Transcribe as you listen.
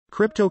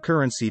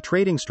Cryptocurrency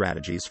trading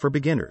strategies for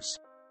beginners.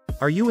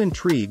 Are you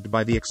intrigued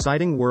by the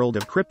exciting world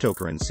of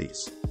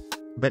cryptocurrencies,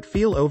 but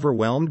feel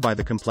overwhelmed by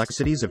the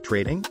complexities of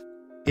trading?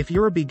 If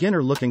you're a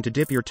beginner looking to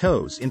dip your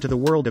toes into the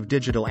world of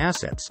digital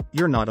assets,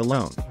 you're not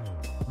alone.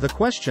 The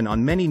question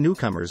on many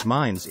newcomers'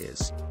 minds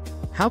is,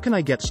 how can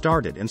I get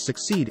started and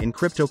succeed in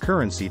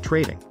cryptocurrency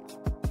trading?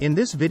 In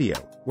this video,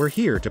 we're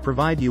here to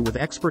provide you with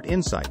expert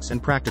insights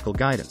and practical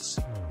guidance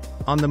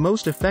on the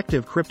most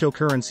effective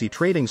cryptocurrency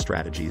trading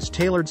strategies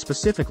tailored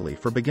specifically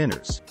for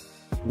beginners.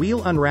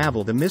 We'll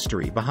unravel the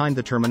mystery behind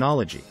the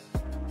terminology,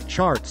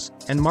 charts,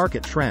 and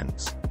market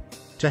trends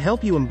to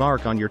help you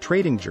embark on your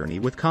trading journey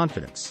with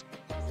confidence.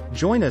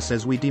 Join us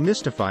as we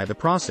demystify the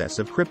process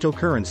of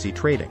cryptocurrency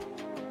trading,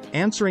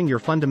 answering your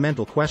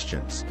fundamental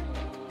questions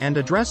and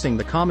addressing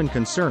the common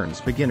concerns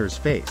beginners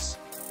face.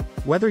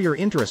 Whether you're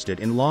interested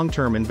in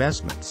long-term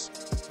investments,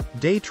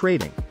 day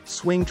trading,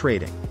 swing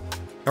trading,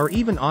 or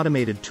even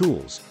automated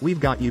tools, we've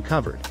got you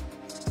covered.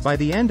 By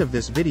the end of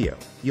this video,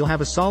 you'll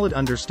have a solid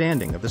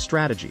understanding of the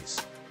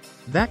strategies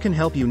that can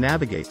help you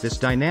navigate this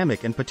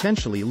dynamic and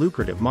potentially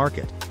lucrative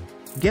market.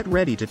 Get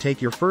ready to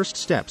take your first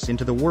steps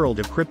into the world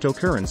of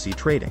cryptocurrency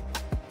trading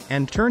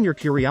and turn your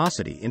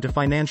curiosity into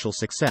financial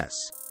success.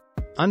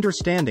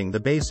 Understanding the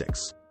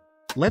basics.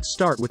 Let's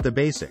start with the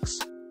basics.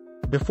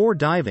 Before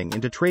diving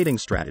into trading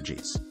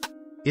strategies,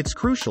 it's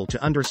crucial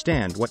to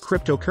understand what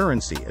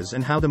cryptocurrency is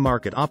and how the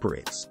market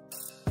operates.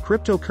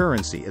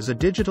 Cryptocurrency is a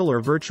digital or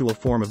virtual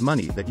form of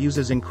money that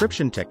uses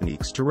encryption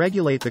techniques to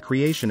regulate the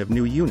creation of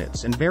new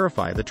units and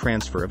verify the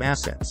transfer of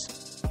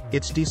assets.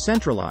 It's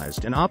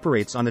decentralized and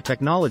operates on a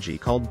technology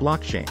called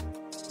blockchain.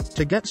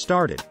 To get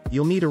started,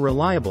 you'll need a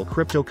reliable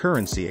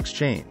cryptocurrency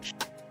exchange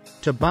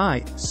to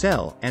buy,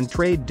 sell, and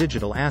trade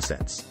digital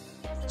assets.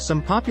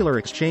 Some popular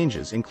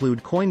exchanges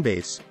include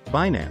Coinbase,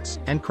 Binance,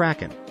 and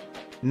Kraken.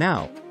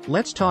 Now,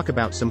 let's talk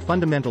about some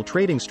fundamental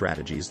trading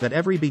strategies that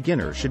every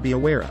beginner should be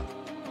aware of.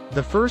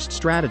 The first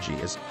strategy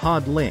is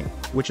hodling,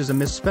 which is a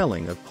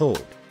misspelling of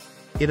hold.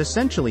 It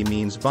essentially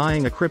means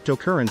buying a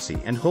cryptocurrency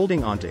and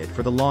holding onto it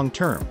for the long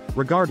term,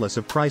 regardless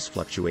of price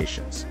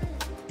fluctuations.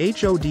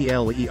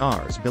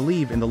 HODLers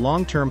believe in the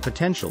long-term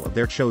potential of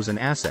their chosen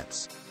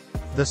assets.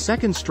 The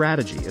second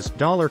strategy is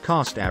dollar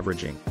cost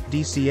averaging,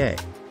 DCA.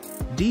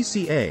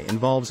 DCA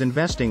involves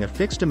investing a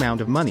fixed amount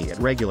of money at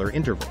regular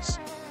intervals,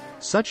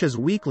 such as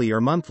weekly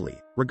or monthly,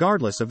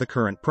 regardless of the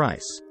current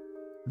price.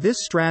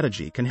 This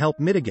strategy can help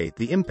mitigate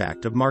the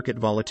impact of market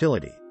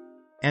volatility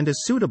and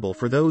is suitable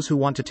for those who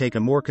want to take a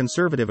more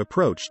conservative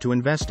approach to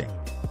investing.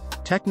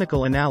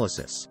 Technical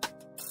analysis.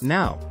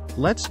 Now,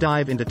 let's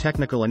dive into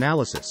technical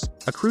analysis,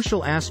 a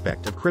crucial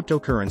aspect of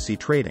cryptocurrency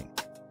trading.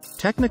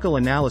 Technical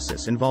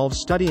analysis involves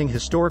studying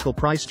historical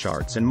price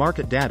charts and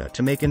market data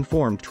to make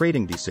informed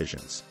trading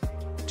decisions.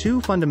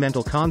 Two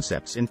fundamental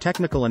concepts in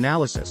technical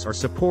analysis are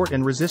support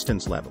and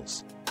resistance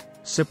levels.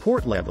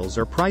 Support levels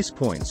are price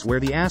points where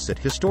the asset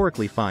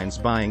historically finds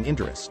buying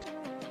interest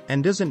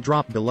and doesn't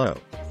drop below,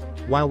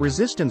 while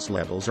resistance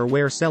levels are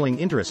where selling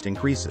interest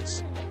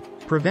increases,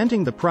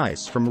 preventing the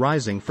price from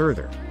rising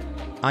further.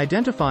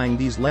 Identifying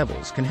these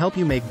levels can help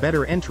you make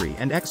better entry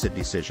and exit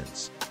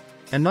decisions.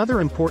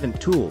 Another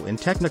important tool in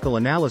technical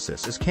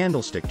analysis is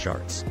candlestick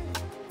charts.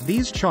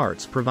 These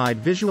charts provide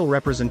visual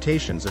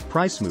representations of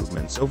price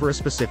movements over a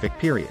specific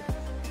period.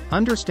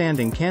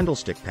 Understanding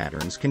candlestick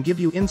patterns can give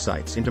you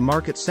insights into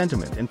market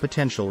sentiment and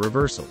potential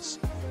reversals.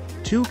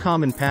 Two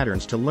common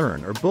patterns to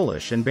learn are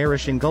bullish and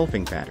bearish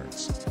engulfing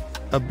patterns.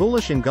 A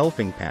bullish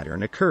engulfing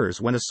pattern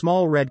occurs when a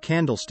small red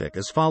candlestick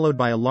is followed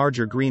by a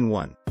larger green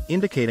one,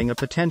 indicating a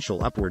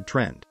potential upward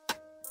trend.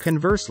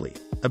 Conversely,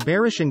 a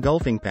bearish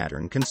engulfing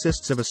pattern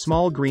consists of a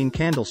small green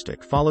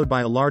candlestick followed by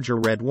a larger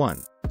red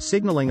one,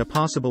 signaling a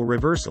possible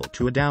reversal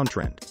to a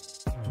downtrend.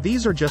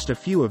 These are just a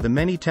few of the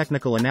many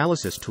technical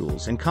analysis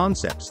tools and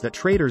concepts that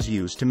traders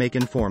use to make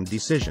informed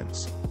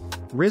decisions.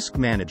 Risk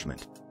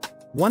management.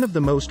 One of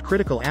the most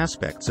critical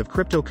aspects of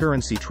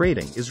cryptocurrency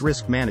trading is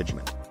risk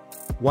management.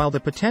 While the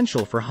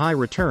potential for high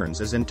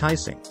returns is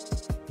enticing,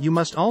 you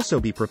must also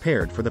be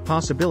prepared for the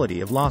possibility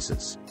of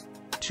losses.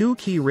 Two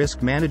key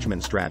risk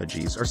management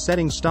strategies are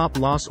setting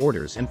stop-loss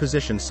orders and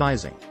position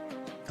sizing.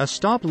 A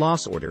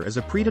stop-loss order is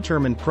a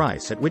predetermined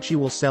price at which you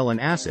will sell an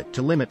asset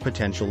to limit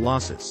potential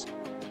losses.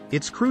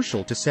 It's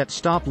crucial to set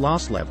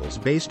stop-loss levels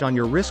based on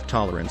your risk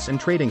tolerance and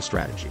trading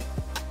strategy.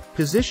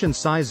 Position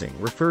sizing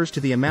refers to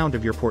the amount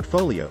of your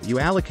portfolio you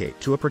allocate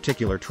to a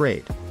particular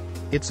trade.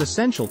 It's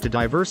essential to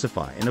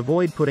diversify and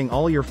avoid putting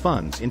all your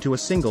funds into a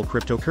single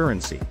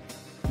cryptocurrency.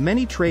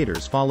 Many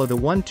traders follow the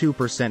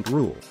 1-2%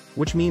 rule,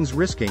 which means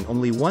risking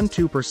only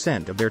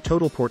 1-2% of their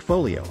total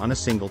portfolio on a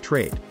single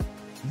trade.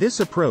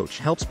 This approach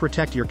helps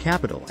protect your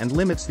capital and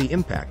limits the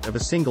impact of a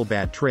single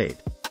bad trade.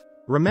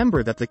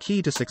 Remember that the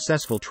key to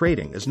successful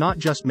trading is not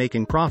just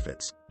making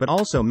profits, but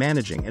also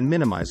managing and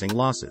minimizing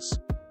losses.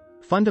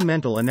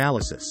 Fundamental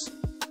analysis.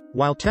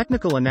 While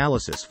technical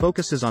analysis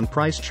focuses on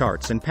price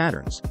charts and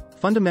patterns,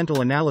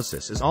 fundamental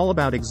analysis is all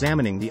about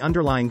examining the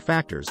underlying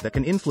factors that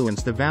can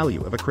influence the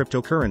value of a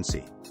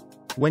cryptocurrency.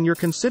 When you're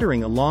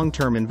considering a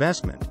long-term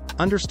investment,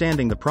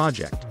 Understanding the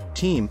project,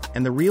 team,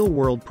 and the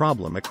real-world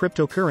problem a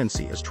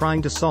cryptocurrency is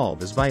trying to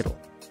solve is vital.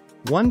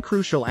 One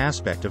crucial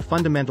aspect of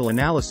fundamental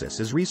analysis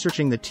is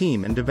researching the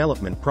team and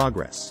development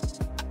progress.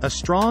 A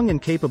strong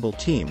and capable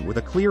team with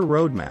a clear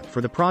roadmap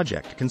for the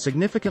project can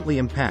significantly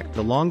impact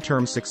the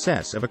long-term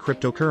success of a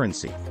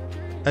cryptocurrency.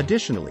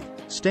 Additionally,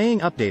 staying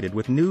updated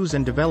with news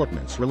and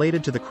developments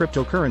related to the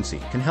cryptocurrency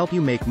can help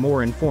you make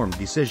more informed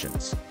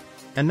decisions.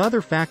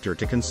 Another factor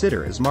to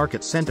consider is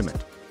market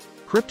sentiment.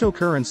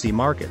 Cryptocurrency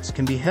markets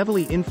can be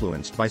heavily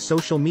influenced by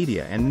social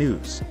media and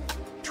news.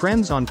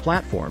 Trends on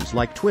platforms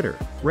like Twitter,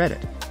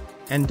 Reddit,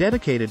 and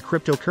dedicated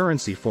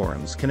cryptocurrency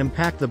forums can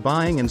impact the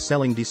buying and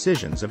selling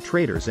decisions of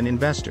traders and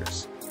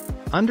investors.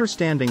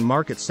 Understanding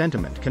market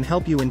sentiment can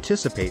help you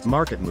anticipate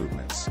market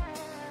movements.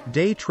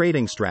 Day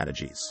trading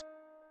strategies.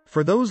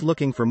 For those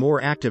looking for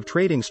more active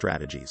trading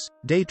strategies,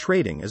 day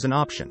trading is an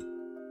option.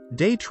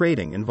 Day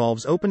trading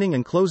involves opening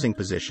and closing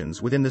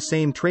positions within the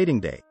same trading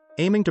day,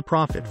 aiming to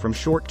profit from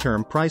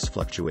short-term price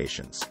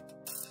fluctuations.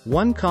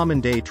 One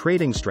common day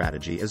trading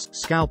strategy is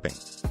scalping.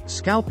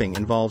 Scalping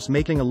involves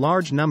making a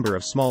large number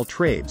of small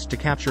trades to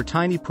capture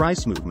tiny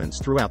price movements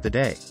throughout the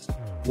day.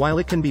 While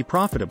it can be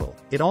profitable,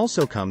 it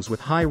also comes with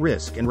high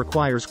risk and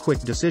requires quick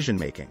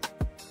decision-making.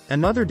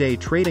 Another day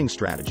trading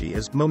strategy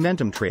is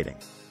momentum trading.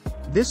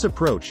 This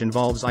approach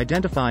involves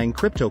identifying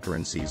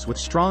cryptocurrencies with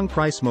strong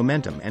price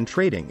momentum and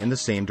trading in the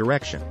same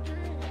direction.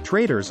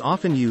 Traders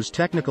often use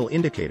technical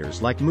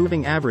indicators like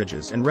moving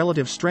averages and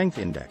relative strength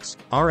index,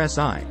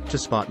 RSI, to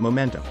spot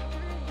momentum.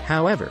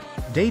 However,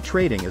 day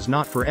trading is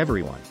not for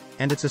everyone,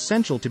 and it's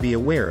essential to be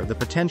aware of the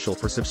potential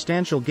for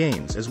substantial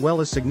gains as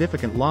well as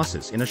significant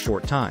losses in a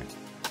short time.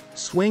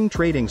 Swing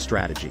trading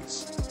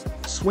strategies.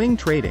 Swing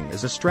trading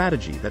is a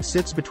strategy that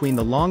sits between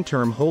the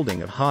long-term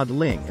holding of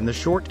HODLing and the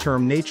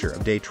short-term nature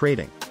of day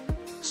trading.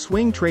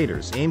 Swing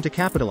traders aim to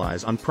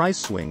capitalize on price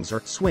swings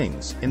or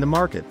swings in the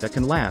market that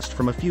can last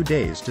from a few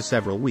days to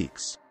several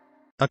weeks.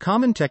 A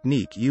common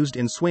technique used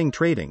in swing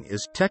trading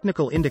is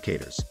technical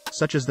indicators,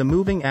 such as the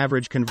moving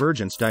average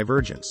convergence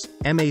divergence,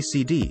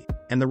 MACD,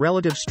 and the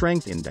relative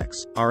strength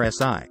index,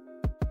 RSI.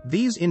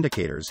 These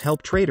indicators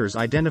help traders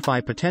identify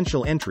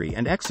potential entry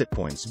and exit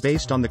points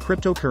based on the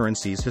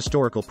cryptocurrency's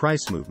historical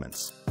price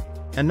movements.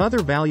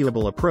 Another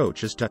valuable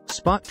approach is to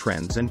spot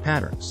trends and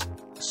patterns.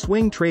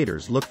 Swing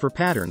traders look for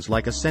patterns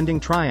like ascending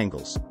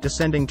triangles,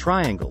 descending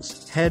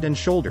triangles, head and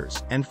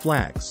shoulders, and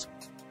flags.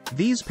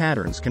 These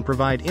patterns can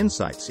provide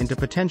insights into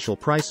potential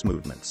price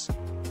movements.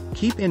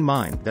 Keep in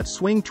mind that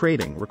swing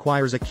trading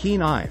requires a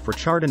keen eye for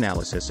chart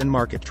analysis and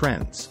market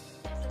trends.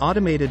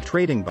 Automated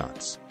trading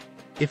bots.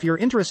 If you're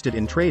interested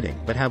in trading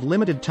but have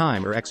limited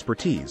time or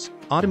expertise,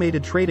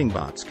 automated trading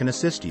bots can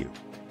assist you.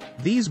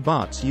 These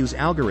bots use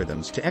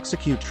algorithms to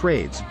execute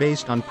trades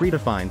based on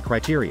predefined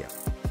criteria.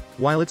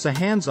 While it's a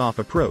hands-off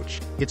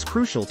approach, it's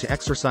crucial to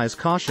exercise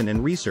caution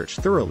and research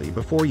thoroughly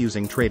before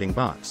using trading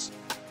bots.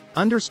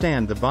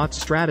 Understand the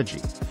bot's strategy,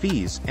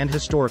 fees, and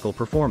historical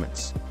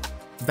performance.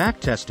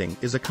 Backtesting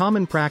is a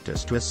common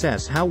practice to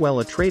assess how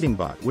well a trading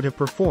bot would have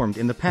performed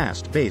in the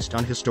past based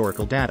on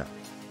historical data.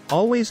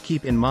 Always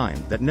keep in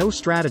mind that no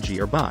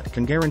strategy or bot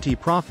can guarantee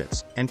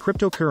profits, and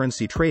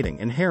cryptocurrency trading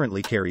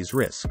inherently carries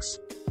risks.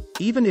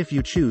 Even if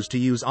you choose to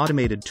use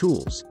automated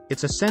tools,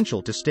 it's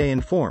essential to stay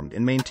informed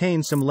and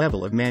maintain some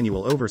level of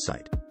manual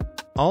oversight.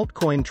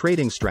 Altcoin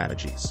trading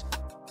strategies.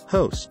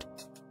 Host.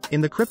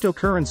 In the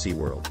cryptocurrency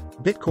world,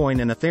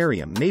 Bitcoin and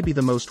Ethereum may be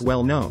the most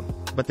well-known,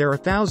 but there are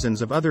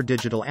thousands of other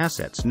digital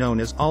assets known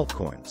as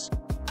altcoins.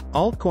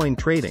 Altcoin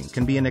trading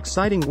can be an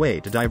exciting way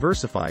to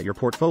diversify your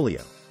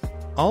portfolio.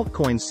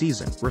 Altcoin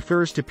season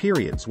refers to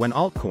periods when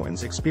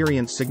altcoins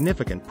experience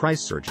significant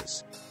price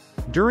surges.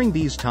 During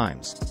these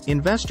times,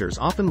 investors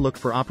often look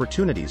for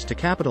opportunities to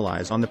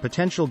capitalize on the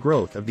potential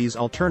growth of these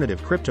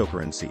alternative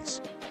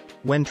cryptocurrencies.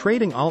 When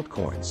trading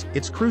altcoins,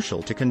 it's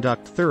crucial to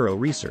conduct thorough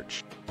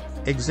research.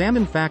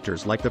 Examine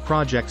factors like the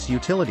project's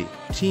utility,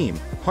 team,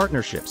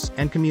 partnerships,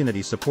 and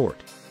community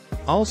support.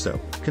 Also,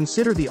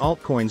 consider the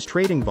altcoin's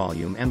trading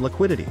volume and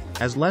liquidity,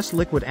 as less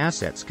liquid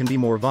assets can be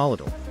more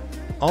volatile.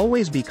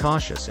 Always be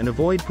cautious and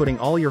avoid putting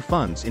all your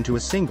funds into a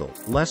single,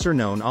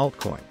 lesser-known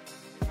altcoin.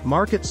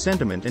 Market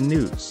sentiment and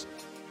news.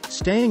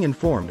 Staying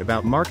informed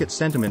about market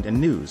sentiment and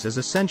news is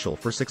essential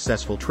for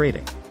successful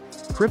trading.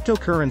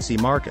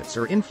 Cryptocurrency markets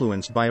are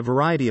influenced by a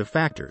variety of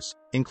factors,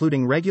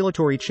 including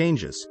regulatory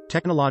changes,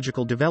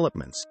 technological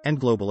developments, and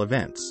global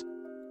events.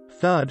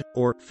 FUD,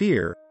 or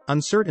fear,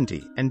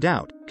 uncertainty, and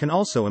doubt, can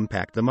also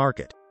impact the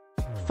market.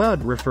 FUD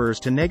refers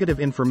to negative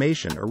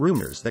information or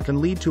rumors that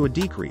can lead to a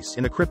decrease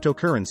in a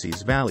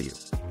cryptocurrency's value.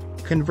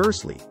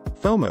 Conversely,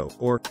 FOMO,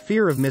 or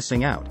fear of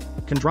missing out,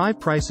 can drive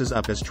prices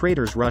up as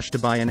traders rush to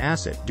buy an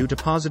asset due to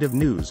positive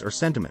news or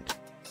sentiment.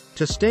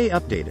 To stay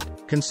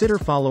updated, consider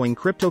following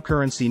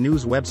cryptocurrency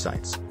news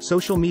websites,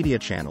 social media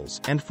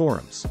channels, and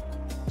forums.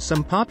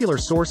 Some popular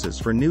sources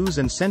for news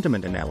and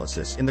sentiment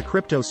analysis in the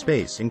crypto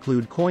space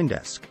include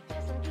CoinDesk,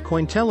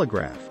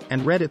 Cointelegraph,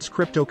 and Reddit's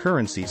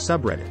cryptocurrency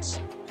subreddits.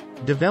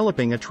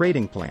 Developing a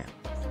trading plan.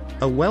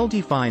 A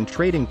well-defined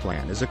trading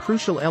plan is a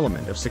crucial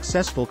element of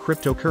successful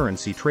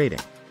cryptocurrency trading.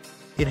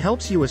 It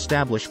helps you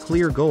establish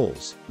clear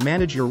goals,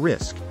 manage your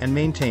risk, and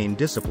maintain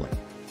discipline.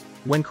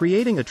 When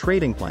creating a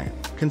trading plan,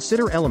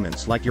 consider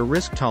elements like your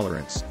risk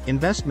tolerance,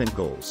 investment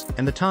goals,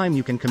 and the time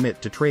you can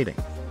commit to trading.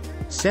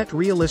 Set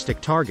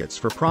realistic targets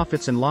for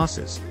profits and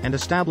losses, and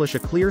establish a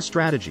clear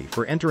strategy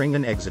for entering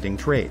and exiting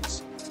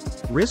trades.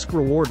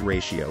 Risk-reward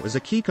ratio is a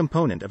key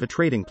component of a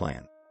trading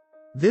plan.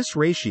 This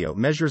ratio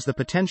measures the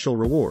potential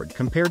reward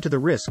compared to the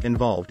risk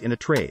involved in a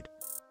trade.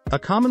 A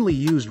commonly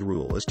used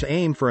rule is to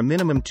aim for a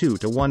minimum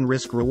 2-to-1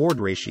 risk-reward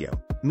ratio,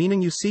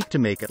 meaning you seek to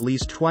make at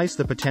least twice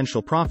the potential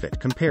profit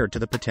compared to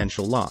the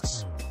potential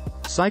loss.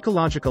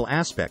 Psychological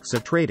aspects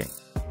of trading.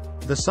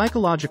 The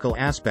psychological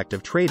aspect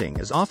of trading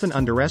is often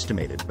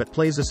underestimated but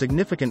plays a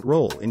significant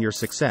role in your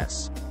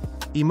success.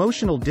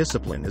 Emotional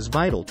discipline is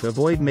vital to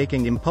avoid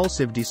making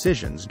impulsive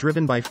decisions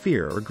driven by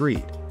fear or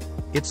greed.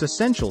 It's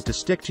essential to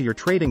stick to your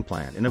trading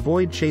plan and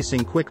avoid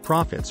chasing quick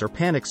profits or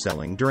panic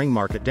selling during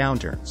market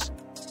downturns.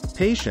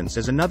 Patience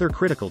is another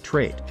critical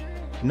trait.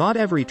 Not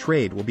every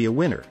trade will be a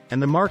winner,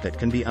 and the market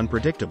can be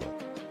unpredictable.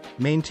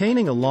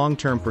 Maintaining a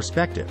long-term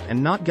perspective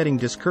and not getting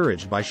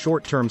discouraged by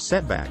short-term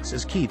setbacks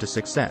is key to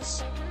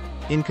success.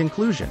 In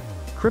conclusion,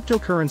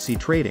 cryptocurrency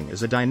trading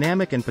is a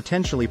dynamic and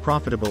potentially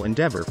profitable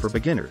endeavor for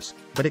beginners,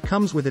 but it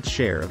comes with its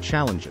share of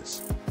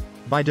challenges.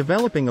 By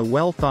developing a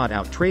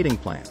well-thought-out trading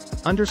plan,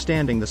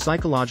 understanding the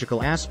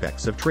psychological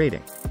aspects of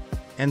trading,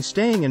 and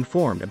staying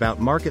informed about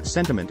market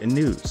sentiment and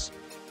news,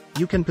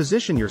 you can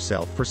position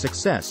yourself for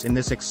success in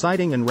this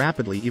exciting and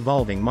rapidly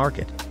evolving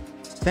market.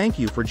 Thank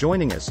you for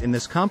joining us in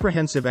this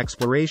comprehensive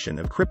exploration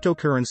of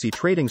cryptocurrency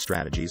trading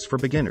strategies for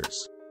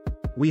beginners.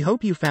 We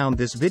hope you found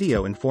this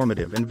video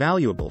informative and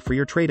valuable for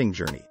your trading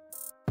journey.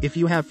 If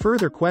you have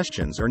further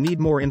questions or need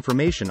more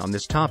information on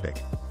this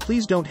topic,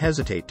 please don't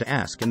hesitate to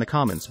ask in the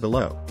comments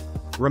below.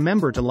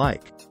 Remember to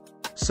like,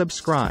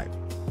 subscribe,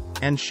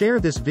 and share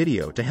this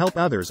video to help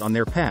others on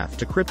their path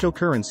to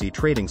cryptocurrency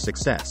trading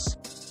success.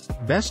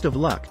 Best of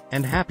luck,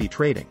 and happy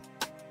trading!